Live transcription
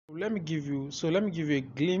Let me give you a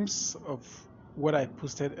glimpse of what I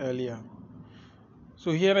posted earlier.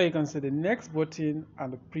 So here you can see the next button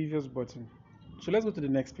and the previous button. So let's go to the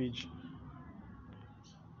next page.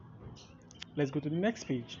 Let's go to the next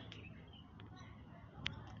page.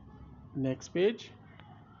 Next page.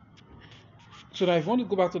 So now if you want to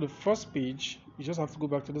go back to the first page, you just have to go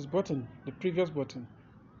back to this button, the previous button.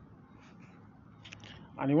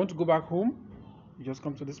 And you want to go back home, you just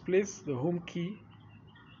come to this place, the home key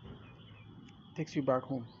takes you back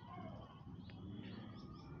home.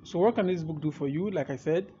 So what can this book do for you? Like I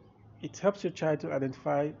said, it helps your child to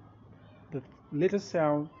identify the letter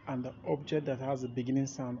sound and the object that has the beginning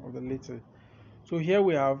sound of the letter. So here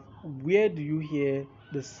we have, where do you hear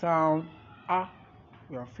the sound A?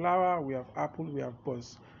 We have flower, we have apple, we have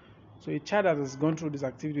bus. So a child that has gone through this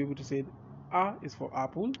activity will be able to say A is for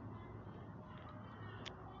apple,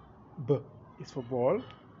 B is for ball,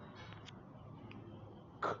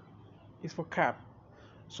 K is for cap.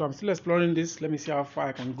 So I'm still exploring this. Let me see how far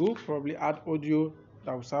I can go. Probably add audio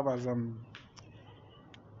that will serve as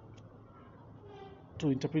to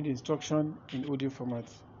interpret the instruction in audio format.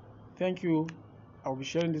 Thank you. I'll be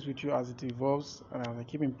sharing this with you as it evolves and as I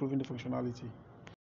keep improving the functionality.